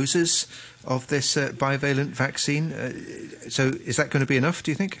 million doses of this bivalent vaccine. So is that going to be enough,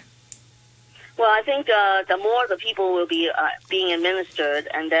 do you think? Well, I think the more the people will be being administered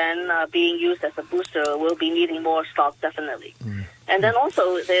and then being used as a booster, we'll be needing more stock, definitely. And then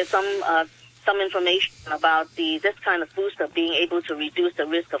also there's some information about this kind of booster being able to reduce the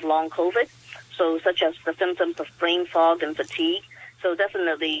risk of long COVID, so such as the symptoms of brain fog and fatigue. So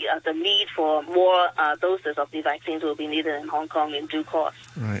definitely the need for more doses of the vaccines will be needed in Hong Kong in due course.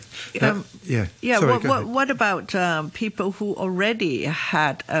 Right. Yeah. Sorry, What about people who already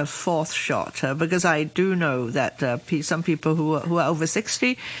had a fourth shot? Because I do know that some people who are over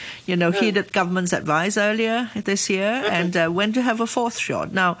 60, heeded government's advice earlier this year and went to have a fourth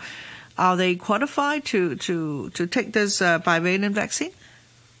shot. Now, are they qualified to take this bivalent vaccine?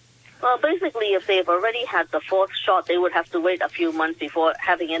 Well, basically, if they've already had the fourth shot, they would have to wait a few months before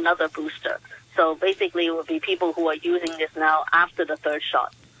having another booster. So basically, it would be people who are using this now after the third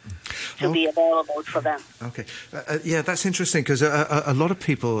shot to be available for them. Okay. That's interesting because a lot of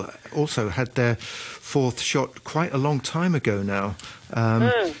people also had their fourth shot quite a long time ago now.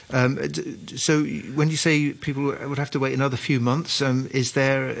 So when you say people would have to wait another few months, is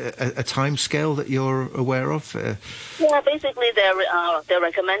there a time scale that you're aware of? Yeah, basically they're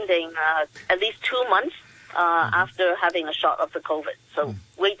recommending at least 2 months after having a shot of the COVID. So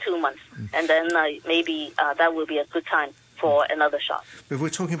wait 2 months, and then maybe that will be a good time for another shot. If we're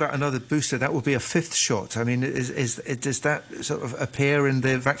talking about another booster, that would be a fifth shot. I mean, does that sort of appear in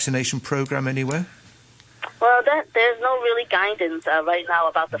the vaccination program anywhere? Well, there's no really guidance right now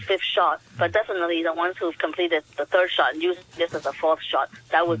about the fifth shot, but definitely the ones who've completed the third shot and used this as a fourth shot,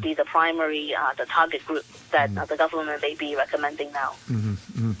 that would be the primary, the target group that the government may be recommending now.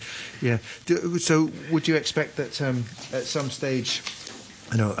 Yeah. So would you expect that at some stage,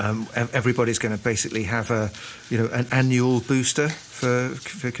 everybody's going to basically have an annual booster for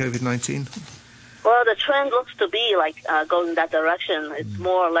COVID-19? Well, the trend looks to be like going that direction. It's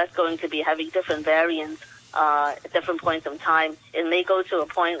more or less going to be having different variants at different points in time. It may go to a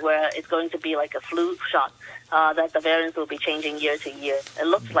point where it's going to be like a flu shot, that the variants will be changing year to year. It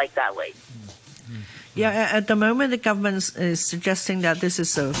looks like that way. Yeah, at the moment, the government is suggesting that this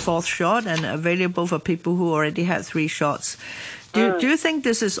is a fourth shot and available for people who already had 3 shots. Do you think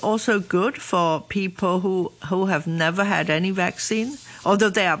this is also good for people who have never had any vaccine? Although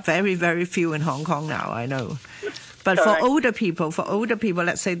there are very, very few in Hong Kong now, I know. But for older people,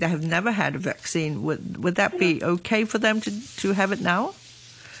 let's say they have never had a vaccine, would that be okay for them to have it now?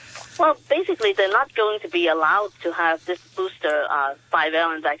 Well, basically, they're not going to be allowed to have this booster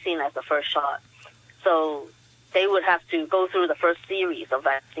bivalent vaccine as the first shot. So they would have to go through the first series of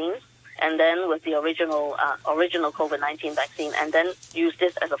vaccines, and then with the original COVID-19 vaccine, and then use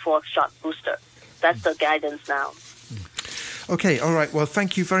this as a fourth shot booster. That's the guidance now. Okay, all right. Well,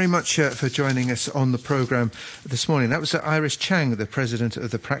 thank you very much for joining us on the programme this morning. That was Iris Chung, the president of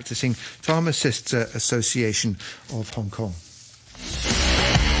the Practising Pharmacists Association of Hong Kong.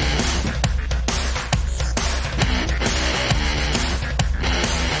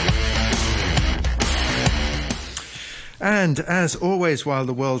 And as always, while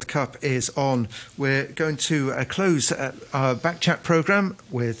the World Cup is on, we're going to close our Backchat programme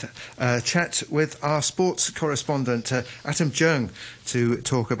with a chat with our sports correspondent, Chung, to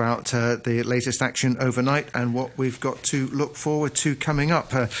talk about the latest action overnight and what we've got to look forward to coming up.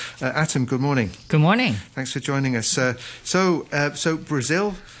 Good morning. Good morning. Thanks for joining us. So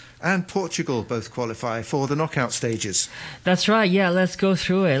Brazil and Portugal both qualify for the knockout stages. That's right. Yeah, let's go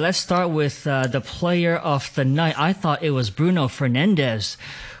through it. Let's start with the player of the night. I thought it was Bruno Fernandes,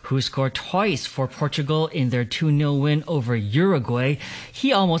 who scored twice for Portugal in their 2-0 win over Uruguay.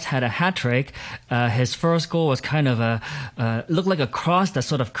 He almost had a hat-trick. His first goal was kind of looked like a cross that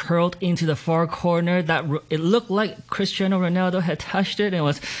sort of curled into the far corner. It looked like Cristiano Ronaldo had touched it and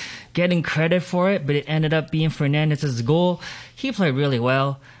was getting credit for it, but it ended up being Fernandes' goal. He played really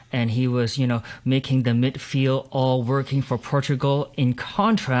well, and he was, making the midfield all working for Portugal. In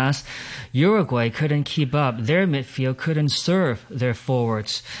contrast, Uruguay couldn't keep up. Their midfield couldn't serve their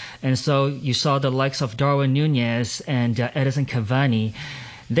forwards. And so you saw the likes of Darwin Núñez and Edison Cavani.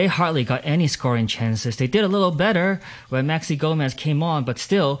 They hardly got any scoring chances. They did a little better when Maxi Gomez came on, but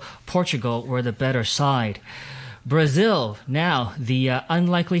still, Portugal were the better side. Brazil, now the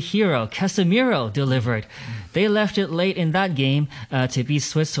unlikely hero, Casemiro, delivered. They left it late in that game to beat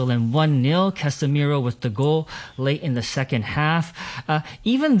Switzerland 1-0. Casemiro with the goal late in the second half.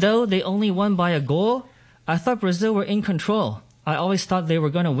 Even though they only won by a goal, I thought Brazil were in control. I always thought they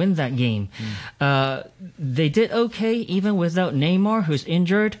were going to win that game. They did okay even without Neymar, who's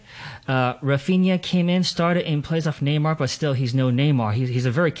injured. Rafinha came in, started in place of Neymar, but still he's no Neymar. He's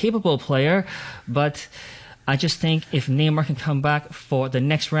a very capable player, but I just think if Neymar can come back for the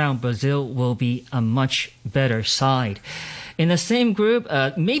next round, Brazil will be a much better side. In the same group,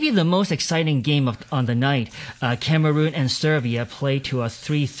 maybe the most exciting game on the night, Cameroon and Serbia played to a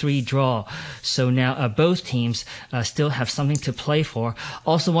 3-3 draw. So now both teams still have something to play for.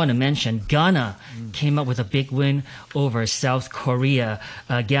 Also want to mention Ghana came up with a big win over South Korea.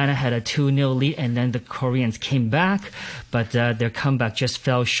 Ghana had a 2-0 lead, and then the Koreans came back, but their comeback just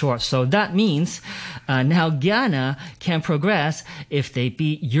fell short. So that means now Ghana can progress if they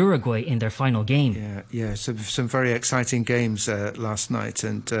beat Uruguay in their final game. Yeah, some very exciting games last night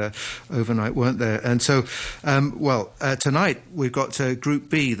and overnight, weren't there? And so, tonight we've got Group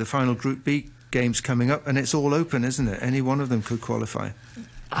B, the final Group B games coming up, and it's all open, isn't it? Any one of them could qualify.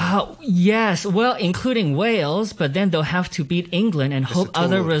 Yes, well, including Wales, but then they'll have to beat England and hope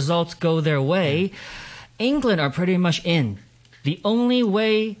other results go their way. England are pretty much in. The only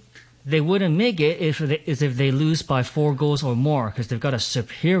way they wouldn't make it is if they lose by 4 goals or more, because they've got a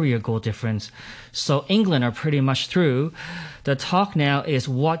superior goal difference. So England are pretty much through. The talk now is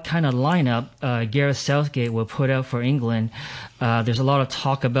what kind of lineup Gareth Southgate will put out for England. There's a lot of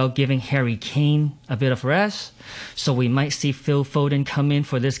talk about giving Harry Kane a bit of rest. So we might see Phil Foden come in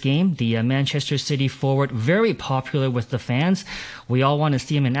for this game. The Manchester City forward, very popular with the fans. We all want to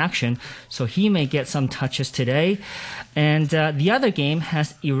see him in action. So he may get some touches today. And the other game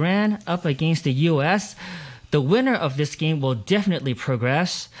has Iran up against the U.S. The winner of this game will definitely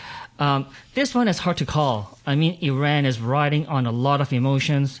progress. This one is hard to call. I mean, Iran is riding on a lot of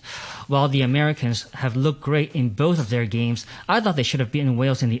emotions, while the Americans have looked great in both of their games. I thought they should have beaten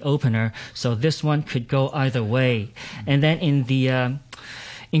Wales in the opener, so this one could go either way. And then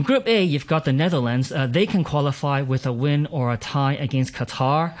in Group A, you've got the Netherlands. They can qualify with a win or a tie against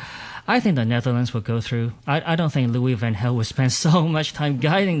Qatar. I think the Netherlands will go through. I don't think Louis van Gaal will spend so much time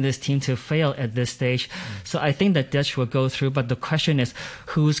guiding this team to fail at this stage. So I think the Dutch will go through, but the question is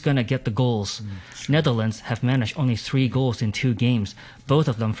who's going to get the goals? Sure. Netherlands have managed only 3 goals in 2 games, both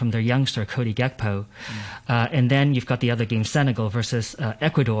of them from their youngster, Cody Gakpo. And then you've got the other game, Senegal versus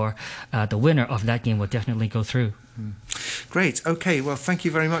Ecuador. The winner of that game will definitely go through. Great. Okay. Well, thank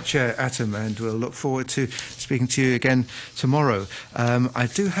you very much, Atom, and we'll look forward to speaking to you again tomorrow. I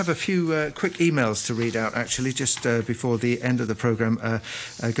do have a few quick emails to read out, actually, just before the end of the programme,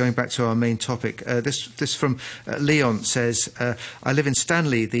 going back to our main topic. This from Leon says, I live in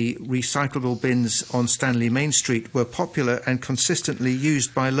Stanley. The recyclable bins on Stanley Main Street were popular and consistently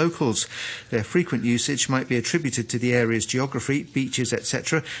used by locals. Their frequent usage might be attributed to the area's geography, beaches,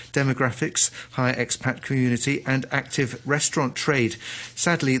 etc., demographics, high expat community, and active restaurant trade.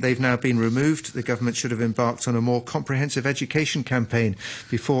 Sadly, they've now been removed. The government should have embarked on a more comprehensive education campaign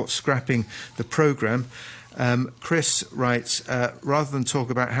before scrapping the programme. Chris writes, rather than talk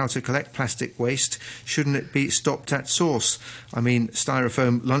about how to collect plastic waste, shouldn't it be stopped at source? I mean,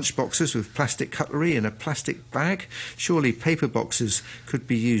 styrofoam lunchboxes with plastic cutlery in a plastic bag? Surely paper boxes could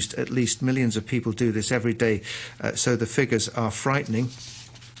be used. At least millions of people do this every day, so the figures are frightening.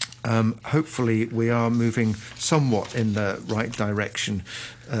 Hopefully we are moving somewhat in the right direction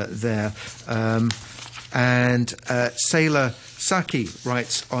there. And Sailor Saki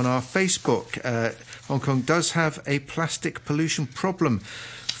writes on our Facebook, Hong Kong does have a plastic pollution problem.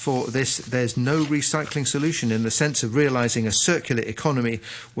 For this, there's no recycling solution in the sense of realising a circular economy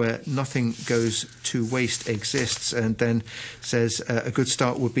where nothing goes to waste exists. And then says a good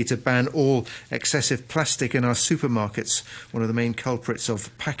start would be to ban all excessive plastic in our supermarkets, one of the main culprits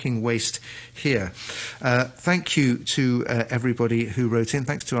of packing waste here. Thank you to everybody who wrote in.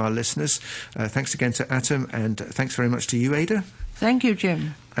 Thanks to our listeners. Thanks again to Atom, and thanks very much to you, Ada. Thank you,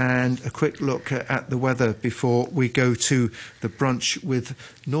 Jim. And a quick look at the weather before we go to the brunch with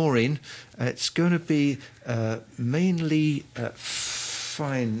Noreen. It's going to be mainly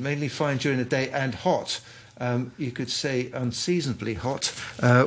fine during the day and hot. You could say unseasonably hot.